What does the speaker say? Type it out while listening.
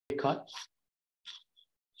record.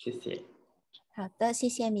 谢谢。好的，谢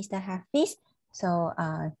谢 Mr. Hafiz. So,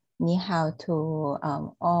 你好 to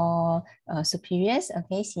all superiors,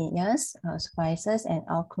 okay, seniors, supervisors, and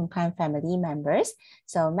all Kunkan family members.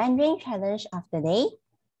 So, Mandarin challenge of the day,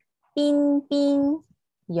 彬彬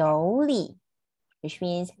有礼, which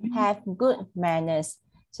means have good manners.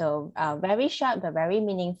 So, very short but very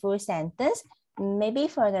meaningful sentence. Maybe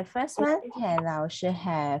for the first one, can Laoshi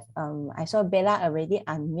have, I saw Bella already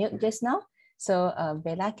unmute just now. So,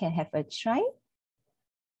 Bella can have a try.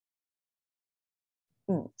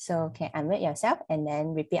 So can unmute yourself and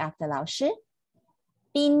then repeat after 老师。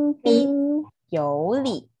彬彬有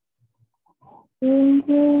礼。彬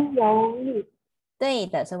彬有礼。对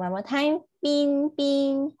的， so one more time， 彬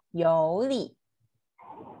彬有礼。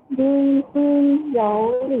彬彬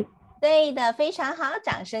有礼。对的，非常好，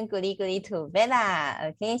掌声鼓励鼓励 to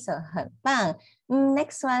Bella。Okay, so 很棒。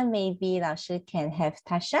Next one maybe 老师 can have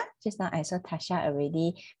Tasha. Just now I saw Tasha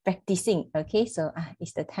already practicing. Okay, so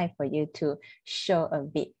it's the time for you to show a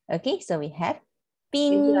bit. Okay, so we have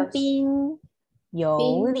彬彬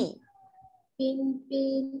有礼。彬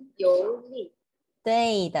彬有礼。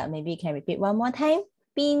对的 ，maybe you can repeat one more time.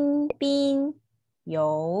 彬彬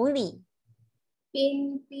有礼。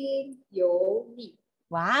彬彬有礼。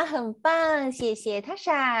哇，很棒，谢谢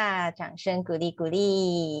Tasha， 掌声鼓励鼓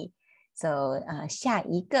励。So 下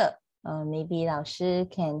一个maybe 老师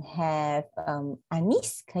can have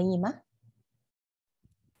Anis 可以吗？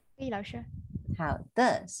可以，老师。好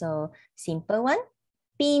的 ，So simple one，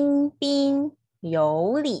 彬彬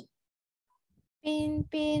有礼。彬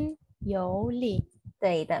彬有礼。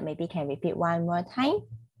对的 ，maybe can repeat one more time，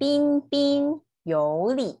 彬彬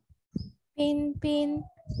有礼。彬彬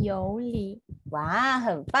有礼。哇，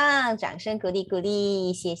很棒，掌声鼓励鼓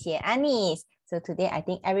励，谢谢 Anis。So today I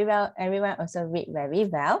think everyone also read very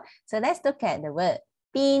well. So let's look at the word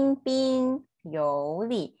彬彬有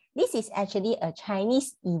礼. This is actually a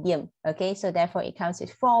Chinese idiom. Okay, so therefore it comes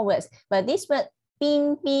with 4 words. But this word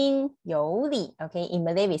彬彬有礼, okay, in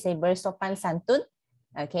Malay we say bersopan santun.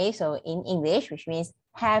 Okay, so in English, which means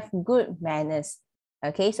have good manners.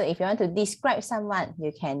 Okay, so if you want to describe someone,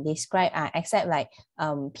 you can describe except like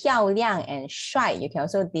漂亮 and 帅, you can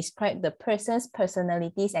also describe the person's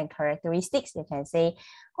personalities and characteristics. You can say,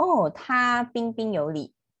 oh, 他彬彬有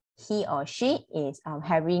礼. He or she is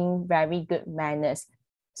having very good manners.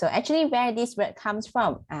 So actually where this word comes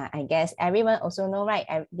from, I guess everyone also know, right?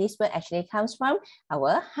 This word actually comes from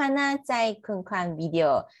our Hana 在困困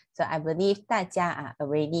video. So I believe 大家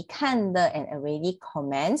already 看了 and already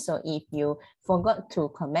comment. So if you forgot to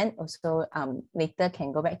comment, also later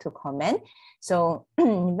can go back to comment. So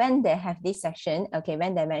when they have this section, okay,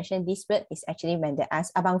 when they mention this word, is actually when they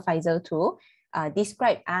ask Abang Faisal to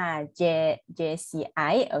describe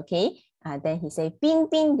JCI, okay, then he say 彬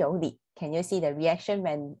彬有礼. Can you see the reaction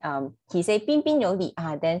when he say 彬彬有礼?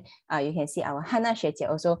 Then you can see our Hana 学姐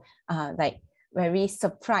also like very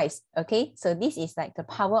surprised. Okay, so this is like the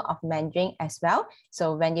power of Mandarin as well.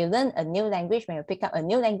 So when you learn a new language, when you pick up a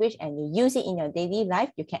new language and you use it in your daily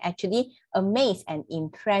life, you can actually amaze and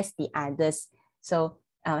impress the others. So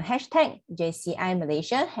hashtag JCI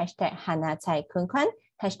Malaysia, hashtag Hana Cai Kun Kwan,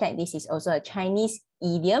 hashtag this is also a Chinese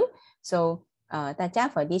idiom. So 大家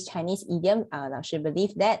for this Chinese idiom, 老师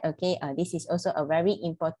believe that, okay, this is also a very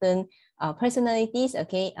important personalities,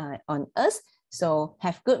 okay, on us. So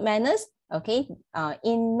have good manners, okay.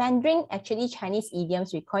 In Mandarin, actually Chinese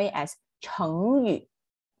idioms we call it as 成语,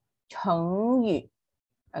 成语,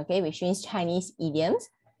 okay, which means Chinese idioms.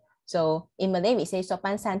 So in Malay we say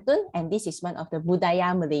sopan santun, and this is one of the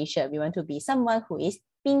budaya Malaysia. We want to be someone who is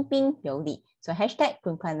彬彬有礼. So hashtag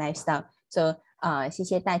Kun Kwan lifestyle. So 谢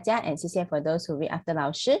谢大家 and 谢谢 for those who read after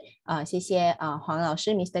老师谢谢黄老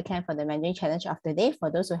师 Mr. Ken for the Mandarin challenge of the day. For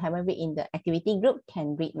those who haven't read in the activity group,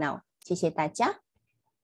 can read now. 谢谢大家。